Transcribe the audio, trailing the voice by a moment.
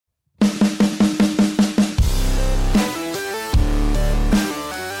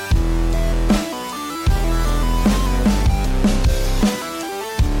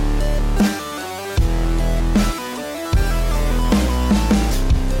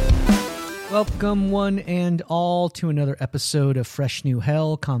Welcome, one and all, to another episode of Fresh New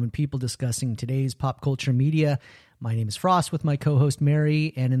Hell, common people discussing today's pop culture media. My name is Frost with my co-host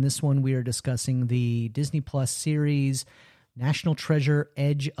Mary, and in this one we are discussing the Disney Plus series National Treasure: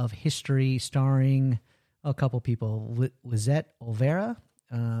 Edge of History, starring a couple people. Lisette Olvera,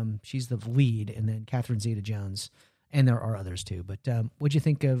 she's the lead, and then Catherine Zeta-Jones, and there are others too. But what'd you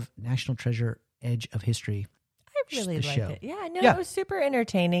think of National Treasure: Edge of History? I really liked it. Yeah, no, It was super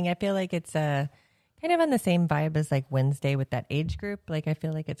entertaining. I feel like it's kind of on the same vibe as like Wednesday with that age group. Like I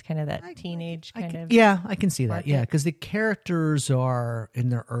feel like it's kind of that teenage kind of. Yeah, I can see that. Yeah, because the characters are in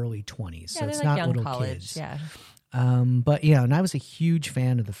their early 20s, so it's like not young little college, kids. Yeah. But yeah, and I was a huge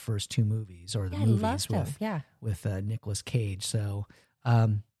fan of the first two movies, or the movies with Nicolas Cage. So, I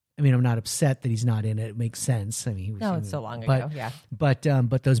mean, I'm not upset that he's not in it. It makes sense. I mean, he was. No, it's so long ago. Yeah. But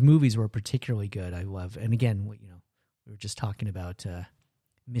those movies were particularly good. I love, and again, we were just talking about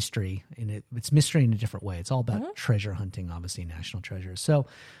mystery, and it's mystery in a different way. It's all about treasure hunting, obviously, national treasures. So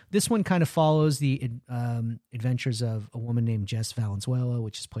this one kind of follows the adventures of a woman named Jess Valenzuela,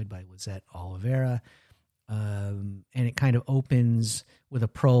 which is played by Lisette Olvera. And it kind of opens with a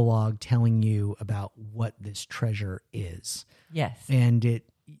prologue telling you about what this treasure is. Yes. And it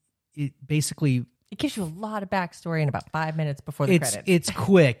basically... It gives you a lot of backstory in about 5 minutes before the credits. It's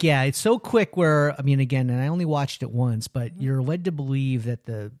quick. Yeah, it's so quick where, I mean, again, and I only watched it once, but you're led to believe that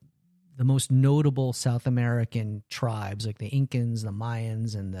the most notable South American tribes, like the Incans, the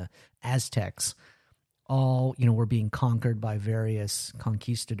Mayans, and the Aztecs, all, were being conquered by various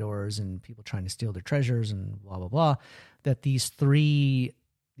conquistadors and people trying to steal their treasures and blah, blah, blah, that these three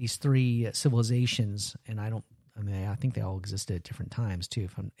civilizations, and I think they all existed at different times too,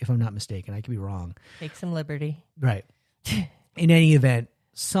 if I'm not mistaken. I could be wrong. Take some liberty. Right. In any event,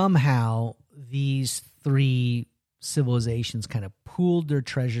 somehow these three civilizations kind of pooled their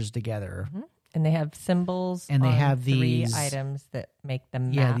treasures together. Mm-hmm. And they have symbols, and they have three these items that make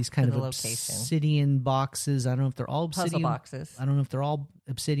them map these kind to of the location. obsidian boxes. I don't know if they're all obsidian. Puzzle boxes. I don't know if they're all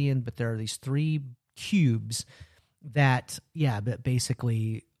obsidian, but there are these three cubes that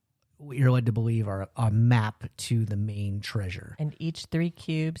basically you're led to believe are a map to the main treasure. And each three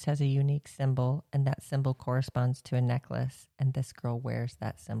cubes has a unique symbol, and that symbol corresponds to a necklace. And this girl wears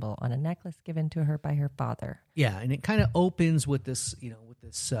that symbol on a necklace given to her by her father. Yeah, and it kind of opens with this,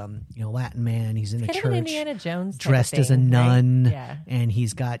 Latin man. He's in a church, an Indiana Jones type dressed of thing, as a nun, right? Yeah. And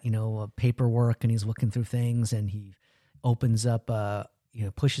he's got paperwork, and he's looking through things, and he opens up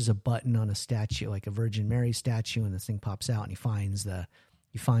pushes a button on a statue, like a Virgin Mary statue, and this thing pops out, and he finds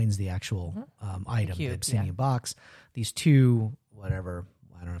the actual item, the obsidian box. These two, whatever,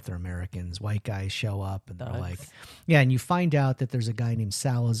 I don't know if they're Americans, white guys show up, and they're like, and you find out that there's a guy named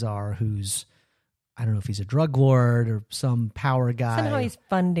Salazar I don't know if he's a drug lord or some power guy. Somehow he's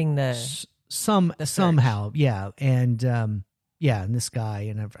funding the somehow, yeah. And and this guy,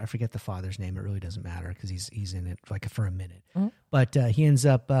 and I forget the father's name. It really doesn't matter because he's in it like for a minute. Mm-hmm. But he ends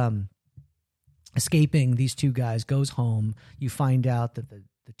up escaping. These two guys, goes home. You find out that the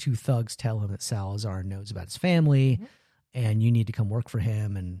two thugs tell him that Salazar knows about his family, and you need to come work for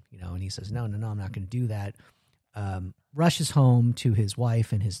him. And and he says, no, I'm not going to do that. Rushes home to his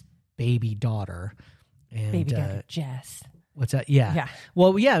wife and his baby daughter, and baby daughter Jess. What's that? Yeah.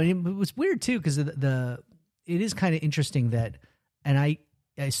 Well, yeah. I mean, it was weird too because it is kind of interesting that, and I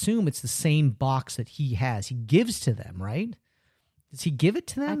assume it's the same box that he has. He gives to them, right? Does he give it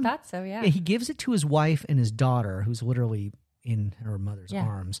to them? I thought so, yeah. Yeah, he gives it to his wife and his daughter, who's literally in her mother's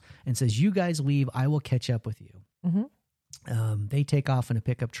arms, and says, you guys leave, I will catch up with you. Mm-hmm. They take off in a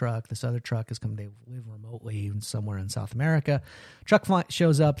pickup truck. This other truck is coming. They live remotely somewhere in South America. Truck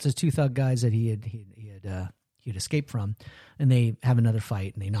shows up. It's two thug guys that he had escaped from, and they have another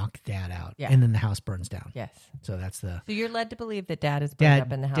fight, and they knock Dad out, and then the house burns down. Yes. So so you're led to believe that Dad is burned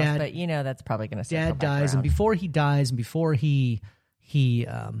up in the house, but that's probably going to Dad dies, and before he dies, and before he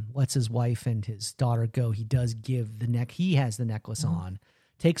lets his wife and his daughter go, he does give he has the necklace on,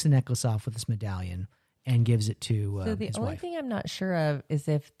 takes the necklace off with this medallion, and gives it to his wife. So the only thing I'm not sure of is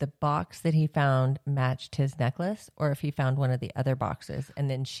if the box that he found matched his necklace, or if he found one of the other boxes, and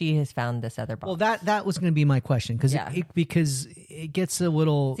then she has found this other box. Well, that was going to be my question, because it gets a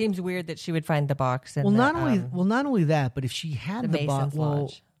little... Seems weird that she would find the box. And not only that, but if she had the box...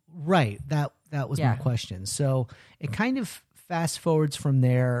 Well, right, that was my question. So it kind of fast forwards from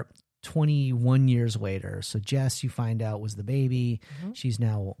there 21 years later. So Jess, you find out, was the baby. Mm-hmm. She's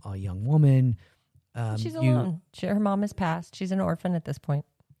now a young woman. She's alone. Her mom has passed. She's an orphan at this point.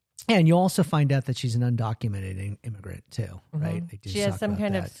 And you also find out that she's an undocumented immigrant too, right? She has some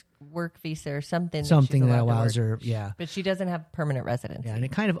kind of work visa or something. Something that allows her, But she doesn't have permanent residence. Yeah, and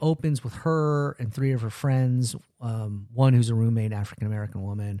it kind of opens with her and 3 of her friends, one who's a roommate, African-American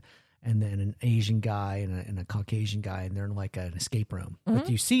woman, and then an Asian guy and a Caucasian guy, and they're in like an escape room. But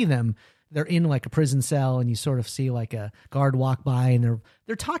you see them, they're in like a prison cell, and you sort of see like a guard walk by, and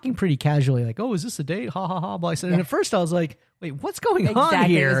they're talking pretty casually, like, "Oh, is this a date? Ha ha ha!" But and at first I was like, "Wait, what's going on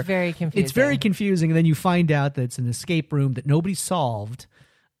here?" It was very confusing. It's very confusing, and then you find out that it's an escape room that nobody solved,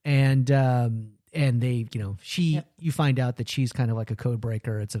 and they, you find out that she's kind of like a code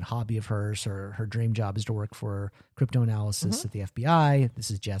breaker. It's a hobby of hers. Her dream job is to work for crypto analysis at the FBI.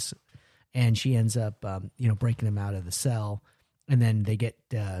 This is Jess, and she ends up, breaking them out of the cell. And then they get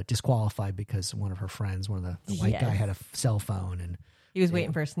disqualified because one of her friends, one of the white guy, had a cell phone, and he was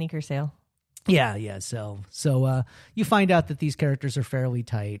waiting for a sneaker sale. Yeah. So you find out that these characters are fairly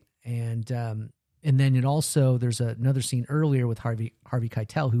tight, and then it also there's another scene earlier with Harvey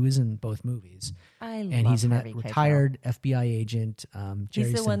Keitel, who is in both movies, and he's a Harvey retired Keitel. FBI agent. Jerry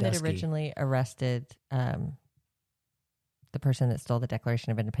he's the one that Sandusky. originally arrested the person that stole the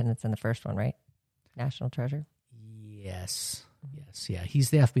Declaration of Independence in the first one, right? National Treasure. Yes. Yeah. He's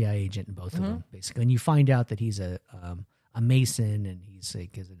the FBI agent in both of them, basically. And you find out that he's a Mason, and he's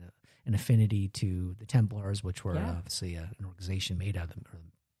like an affinity to the Templars, which were obviously an organization made out of them, or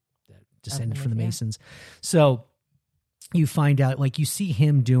that descended from the Masons. So you find out, like, you see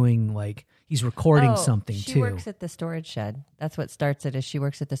him doing, like, he's recording something too. She works at the storage shed. That's what starts it. Is she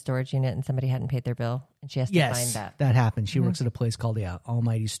works at the storage unit, and somebody hadn't paid their bill, and she has to find that. That happens. She works at a place called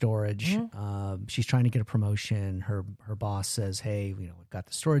Almighty Storage. She's trying to get a promotion. Her boss says, "Hey, we've got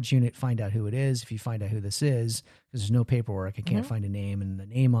the storage unit. Find out who it is. If you find out who this is, because there's no paperwork, I can't find a name." And the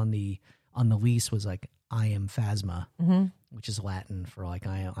name on the lease was like "I am Phasma," which is Latin for like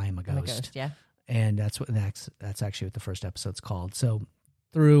I am a ghost. Yeah. And that's actually what the first episode's called. So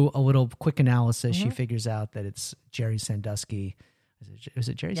through a little quick analysis, she figures out that it's Jerry Sandusky. Is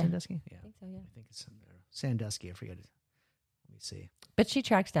it Jerry Sandusky? Yeah. I think so, yeah. I think it's Sandusky. I forget it. Let me see. But she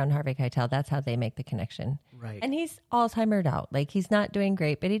tracks down Harvey Keitel. That's how they make the connection. Right. And he's Alzheimer'd out. Like, he's not doing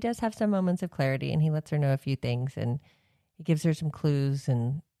great, but he does have some moments of clarity, and he lets her know a few things, and he gives her some clues,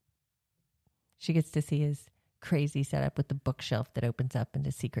 and she gets to see his crazy setup with the bookshelf that opens up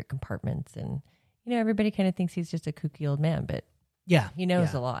into secret compartments. And, everybody kind of thinks he's just a kooky old man, but he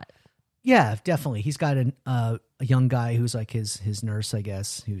knows a lot. Yeah, definitely. He's got a young guy who's like his nurse, I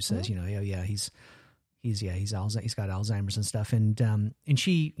guess, who says, he's got Alzheimer's and stuff, and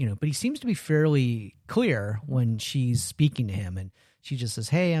she, but he seems to be fairly clear when she's speaking to him, and she just says,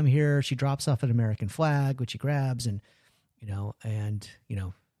 "Hey, I'm here." She drops off an American flag, which he grabs, and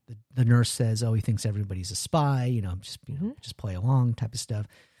the nurse says, "Oh, he thinks everybody's a spy," just play along type of stuff.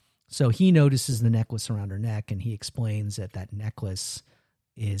 So he notices the necklace around her neck, and he explains that necklace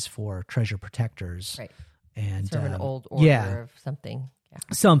is for treasure protectors. Right. And it's from an old order of something. Yeah.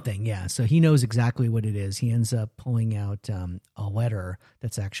 Something, yeah. So he knows exactly what it is. He ends up pulling out a letter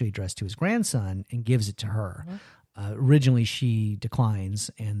that's actually addressed to his grandson and gives it to her. Originally, she declines,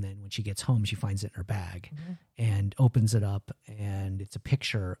 and then when she gets home, she finds it in her bag and opens it up, and it's a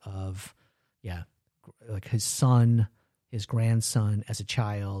picture of, like his son, his grandson as a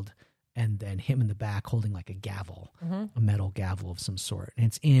child, and then him in the back holding like a gavel, a metal gavel of some sort. And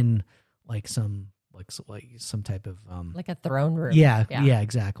it's in like some type of like a throne room. Yeah,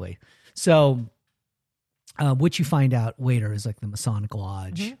 exactly. So which you find out later is like the Masonic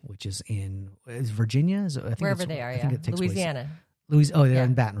Lodge, which is in Virginia. I think wherever they are, Louisiana. They're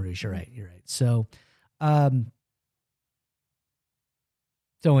in Baton Rouge. You're right. So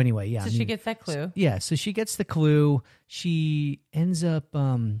so anyway, yeah. So she gets that clue. So she gets the clue. She ends up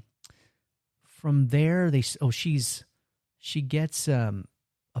from there. She gets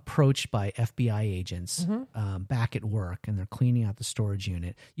approached by FBI agents back at work, and they're cleaning out the storage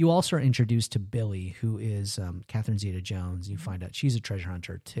unit. You also are introduced to Billy, who is Catherine Zeta-Jones. You find out she's a treasure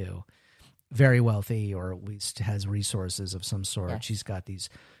hunter too, very wealthy, or at least has resources of some sort. Yes. She's got these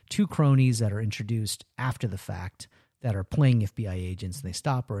 2 cronies that are introduced after the fact that are playing FBI agents, and they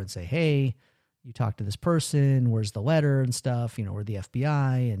stop her and say, "Hey, you talked to this person. Where's the letter and stuff? We're the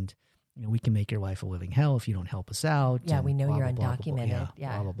FBI, and we can make your life a living hell if you don't help us out." Yeah, and we know blah, you're blah, undocumented.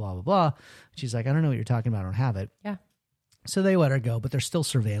 Blah, blah, blah, blah, blah. She's like, "I don't know what you're talking about. I don't have it." Yeah. So they let her go, but they're still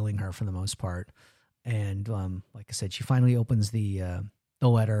surveilling her for the most part. And like I said, she finally opens the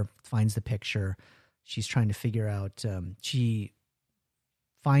letter, finds the picture. She's trying to figure out. She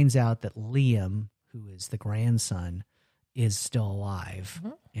finds out that Liam, who is the grandson, is still alive,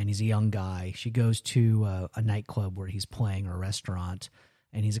 and he's a young guy. She goes to a nightclub where he's playing, or a restaurant,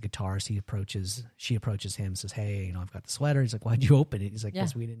 and he's a guitarist. She approaches him, says, "Hey, I've got the sweater." He's like, "Why'd you open it?" He's like,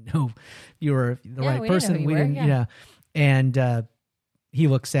 "Because we didn't know you were the right we didn't person. know who We you were, didn't, And he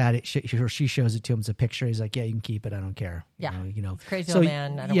looks at it. She shows it to him as a picture. He's like, "Yeah, you can keep it. I don't care." Yeah, crazy so, old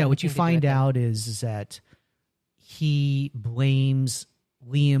man. I don't want what you find out is that Liam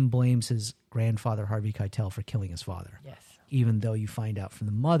blames his grandfather Harvey Keitel for killing his father. Yes. Even though you find out from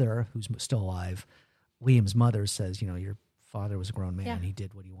the mother, who's still alive, Liam's mother says, your father was a grown man. Yeah. He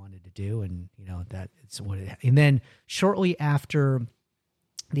did what he wanted to do, and that it's what it. And then shortly after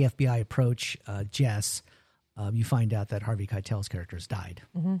the FBI approach Jess, you find out that Harvey Keitel's character has died.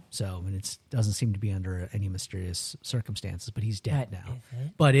 Mm-hmm. So, and it doesn't seem to be under any mysterious circumstances, but he's dead But now. is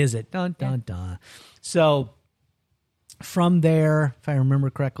it? But is it? Dun dun dun. So from there, if I remember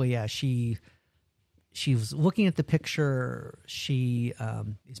correctly, she was looking at the picture. She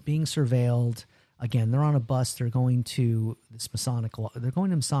is being surveilled. Again, they're on a bus. They're going to this Masonic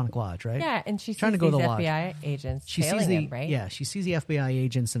Lodge, right? Yeah, and she's trying to go to the lodge. FBI agents She tailing sees the him, right? Yeah, she sees the FBI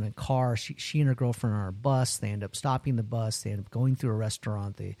agents in a car. She and her girlfriend are on a bus. They end up stopping the bus. They end up going through a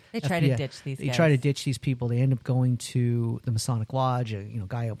restaurant. They try to ditch these They guys. try to ditch these people. They end up going to the Masonic Lodge. A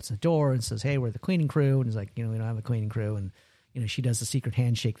guy opens the door and says, "Hey, we're the cleaning crew." And he's like, "We don't have a cleaning crew." And she does the secret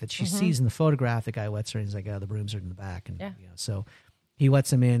handshake that she sees in the photograph. The guy lets her, and he's like, "Oh, the brooms are in the back." And so he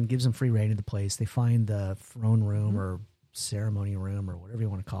lets him in, gives him free reign of the place. They find the throne room or ceremony room or whatever you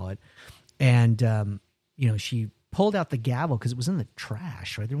want to call it. And, she pulled out the gavel because it was in the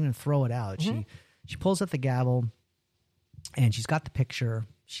trash, right? They were going to throw it out. She pulls out the gavel and she's got the picture.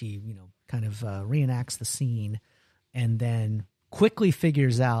 She, kind of reenacts the scene and then quickly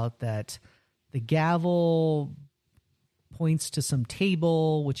figures out that the gavel points to some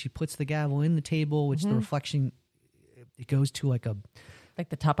table, which she puts the gavel in the table, which the reflection, it goes to like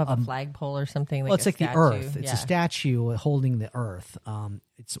the top of a flagpole or something. Well, it's like the statue. earth. It's a statue holding the earth.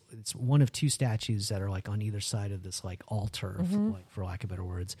 It's one of two statues that are like on either side of this like altar, for lack of better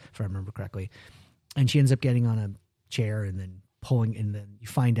words, if I remember correctly. And she ends up getting on a chair and then pulling, and then you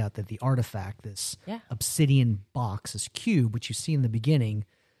find out that the artifact, this obsidian box, this cube, which you see in the beginning,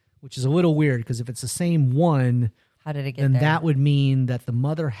 which is a little weird because if it's the same one, how did it get then there? that would mean that the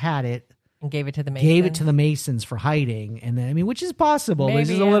mother had it. And gave it to the Masons. Gave it to the Masons for hiding, and then which is possible. Maybe, this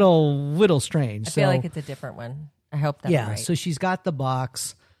is a little strange. I feel like it's a different one. I hope that's right. So she's got the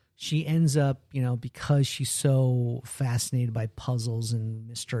box. She ends up, because she's so fascinated by puzzles and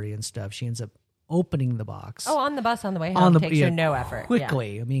mystery and stuff, she ends up opening the box. Oh, on the bus on the way home takes her no effort.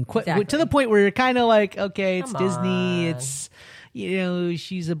 Quickly. Yeah. I mean, Exactly. to the point where you're kind of like, okay, it's Come Disney. on. It's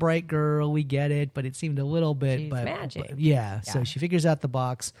she's a bright girl. We get it, but it seemed a little bit. She's magic. But yeah. So she figures out the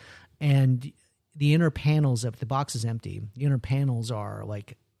box. And the inner panels of the box is empty. The inner panels are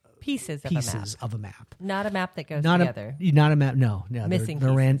like pieces of a map. Not a map that goes Not together. Not a map. No, Missing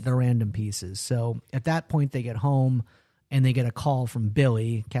they're pieces. they're random pieces. So at that point, they get home and they get a call from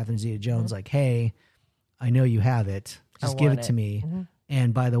Billy, Catherine Zeta-Jones, like, "Hey, I know you have it. Just give it to me.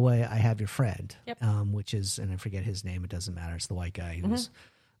 And by the way, I have your friend, which is, and I forget his name. It doesn't matter. It's the white guy who's."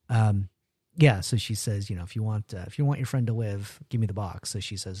 So she says, if you want your friend to live, give me the box. So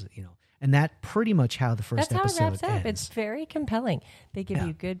she says, and that pretty much how the first That's how it episode wraps up. ends. It's very compelling. They give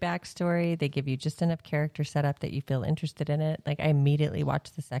you good backstory. They give you just enough character setup that you feel interested in it. Like I immediately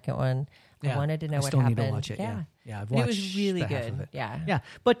watched the second one. I wanted to know what happened. Need to watch it. Yeah. I've But watched. it was really the half good. of it. Yeah.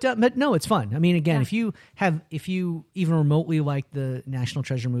 But no, it's fun. I mean, again, if you even remotely like the National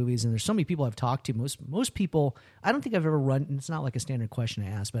Treasure movies, and there's so many people I've talked to, most people, I don't think I've ever run. And it's not like a standard question I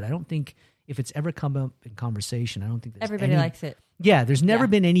ask, but I don't think if it's ever come up in conversation, I don't think there's Everybody likes it. Yeah, there's never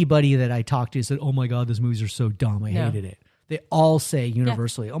been anybody that I talked to who said, "Oh my God, those movies are so dumb. I hated it." They all say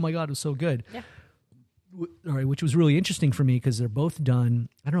universally, "Oh my God, it was so good." Yeah. All right, which was really interesting for me because they're both done.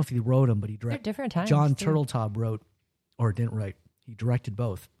 I don't know if he wrote them, but he directed. Different times. John too. Turteltaub wrote, or didn't write. He directed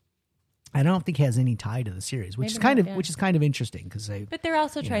both. I don't think he has any tie to the series, which is kind of interesting because they. But they're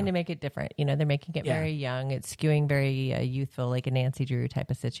also trying to make it different. They're making it very young. It's skewing very youthful, like a Nancy Drew type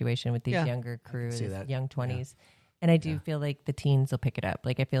of situation with these younger crew, this young 20s. And I do feel like the teens will pick it up.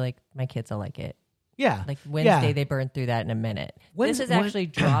 Like I feel like my kids will like it. Yeah. Like Wednesday, they burn through that in a minute. This is actually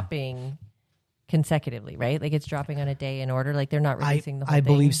dropping consecutively, right? Like it's dropping on a day in order. Like they're not releasing the whole thing. I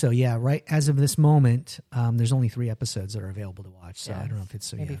believe so. Yeah. Right. As of this moment, there's only 3 episodes that are available to watch. So I don't know if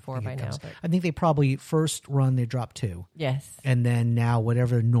it's maybe 4 by now. But I think they probably first run they drop 2. Yes. And then now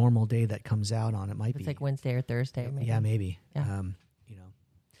whatever normal day that comes out on it might be. It's like Wednesday or Thursday. Maybe. Yeah, maybe. Yeah.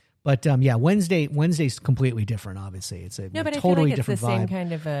 But Wednesday's completely different. Obviously, it's a but totally I feel like it's different the same vibe.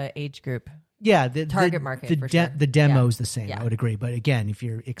 kind of age group. Yeah, target market for sure. The demo's the same. Yeah. I would agree. But again, if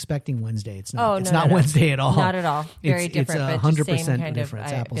you're expecting Wednesday, it's not. Oh, it's no, not no. Wednesday at all. Not at all. Very it's, different. It's but 100% same kind different.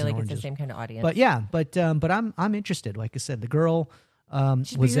 It's I apples feel and like oranges. it's the same kind of audience. But yeah, but I'm interested. Like I said, the girl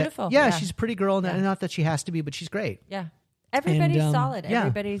she's was beautiful. Yeah, she's a pretty girl. Yeah. Not that she has to be, but she's great. Yeah. Everybody's And, solid. yeah.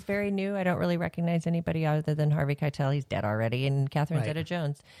 Everybody's very new. I don't really recognize anybody other than Harvey Keitel. He's dead already. And Catherine Right.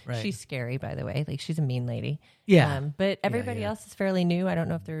 Zeta-Jones. Right. She's scary, by the way. Like, she's a mean lady. Yeah. But everybody else is fairly new. I don't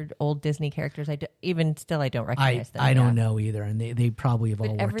know if they're old Disney characters. I don't recognize them. I don't know either, and they probably have all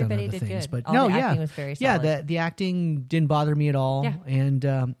worked on everybody other did things. good. But All no, the yeah, acting was very yeah. solid. The acting didn't bother me at all, Yeah. and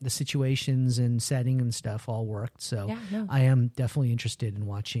the situations and setting and stuff all worked. So Yeah, no. I am definitely interested in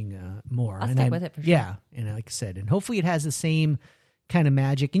watching more. I'll and stick with it for sure. Yeah, and like I said, and hopefully it has the same kind of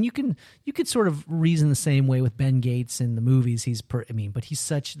magic. And you could sort of reason the same way with Ben Gates in the movies. But he's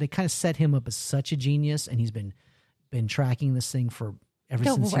such. They kind of set him up as such a genius, and he's been tracking this thing for ever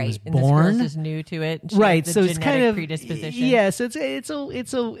since he was And born. this girl's just new to it. And she Right, has so the it's kind genetic of predisposition. Yeah, so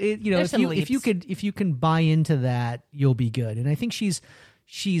it, you know, There's if you can buy into that, you'll be good. And I think she's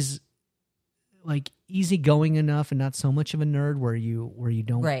like easygoing enough and not so much of a nerd where you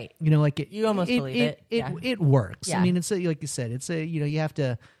don't Right. You know, like You almost believe it. Yeah. It works. Yeah. I mean, it's like you said, it's a, you know, you have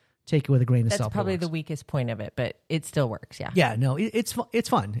to take it with a grain of That's salt. probably It the works. weakest point of it, but it still works. Yeah. Yeah, no, it's fun.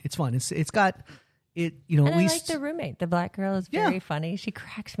 It's fun. It's got it. You know, And at I least like the roommate. The black girl is Yeah. very funny. She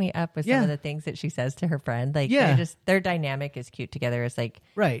cracks me up with some Yeah. of the things that she says to her friend. Like, Yeah. their dynamic is cute together. It's like,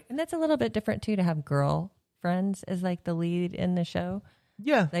 right. and that's a little bit different too, to have girl friends as like the lead in the show.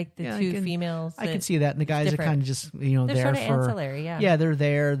 Yeah, Like the yeah, two females. I can see that, and the guys are different. kind of just, you know, They're there sort of for ancillary, yeah. Yeah, they're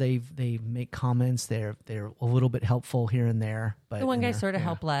there. They make comments. They're a little bit helpful here and there. But The one and guy they're- sort of yeah,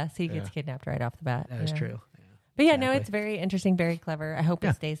 helped less. He gets kidnapped right off the bat. That is you know. true. But yeah, no, Exactly. it's very interesting, very clever. I hope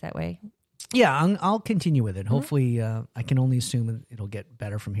Yeah. it stays that way. Yeah, I'll continue with it. Mm-hmm. Hopefully, I can only assume it'll get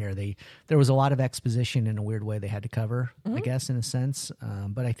better from here. There was a lot of exposition in a weird way they had to cover, Mm-hmm. I guess, in a sense.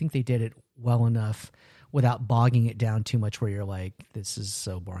 But I think they did it well enough without bogging it down too much, where you're like, "This is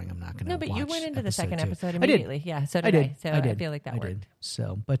so boring. I'm not going to." No, but you went into the second episode I did. immediately. Yeah, so did I. So I feel like that I worked. did.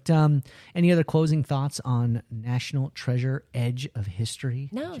 So, but any other closing thoughts on National Treasure: Edge of History?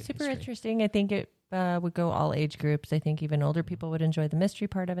 No, Edge of super History. interesting. I think it would go all age groups. I think even older people would enjoy the mystery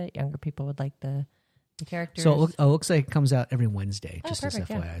part of it. Younger people would like the characters. So it looks like it comes out every Wednesday, Oh, just perfect,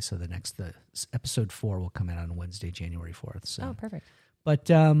 as yeah. FYI. So the episode 4 will come out on Wednesday, January 4th. So, Oh, perfect. but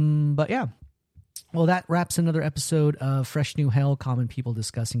yeah. Well, that wraps another episode of Fresh New Hell, common people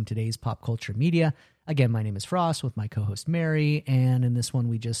discussing today's pop culture media. Again, my name is Frost with my co-host Mary, and in this one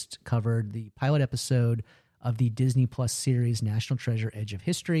we just covered the pilot episode of the Disney Plus series National Treasure: Edge of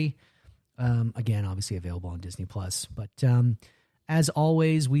History. Again, obviously available on Disney Plus. But as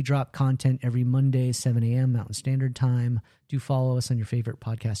always, we drop content every Monday, 7 a.m. Mountain Standard Time. Do follow us on your favorite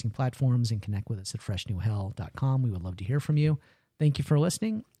podcasting platforms and connect with us at FreshNewHell.com. We would love to hear from you. Thank you for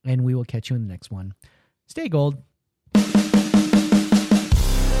listening, and we will catch you in the next one. Stay gold.